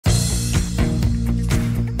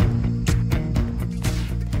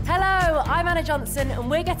Anna Johnson and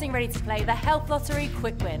we're getting ready to play the Health Lottery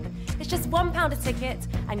Quick Win. It's just £1 a ticket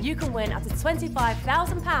and you can win up to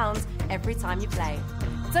 £25,000 every time you play.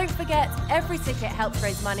 Don't forget, every ticket helps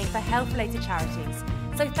raise money for health-related charities.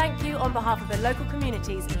 So thank you on behalf of the local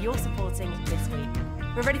communities you're supporting this week.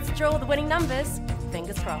 We're ready to draw the winning numbers,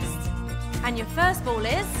 fingers crossed. And your first ball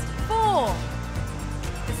is 4.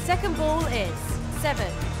 The second ball is 7.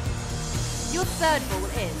 Your third ball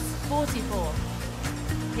is 44.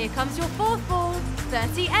 Here comes your fourth ball,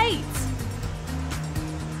 38.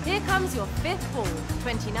 Here comes your fifth ball,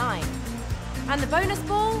 29. And the bonus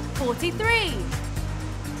ball, 43.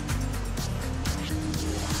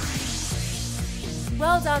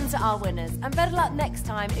 Well done to our winners, and better luck next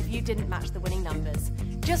time if you didn't match the winning numbers.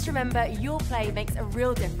 Just remember, your play makes a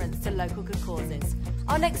real difference to local good causes.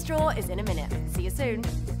 Our next draw is in a minute. See you soon.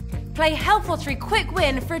 Play Health Lottery Quick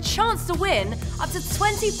Win for a chance to win up to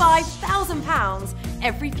 £25,000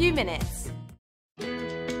 every few minutes.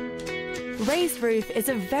 Raised Roof is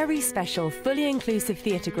a very special, fully inclusive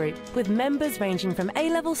theatre group with members ranging from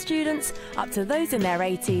A-level students up to those in their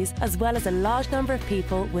 80s, as well as a large number of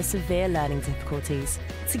people with severe learning difficulties.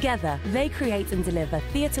 Together, they create and deliver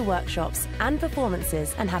theatre workshops and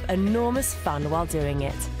performances and have enormous fun while doing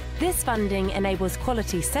it. This funding enables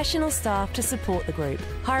quality sessional staff to support the group,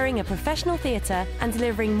 hiring a professional theatre and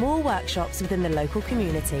delivering more workshops within the local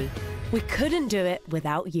community. We couldn't do it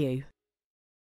without you.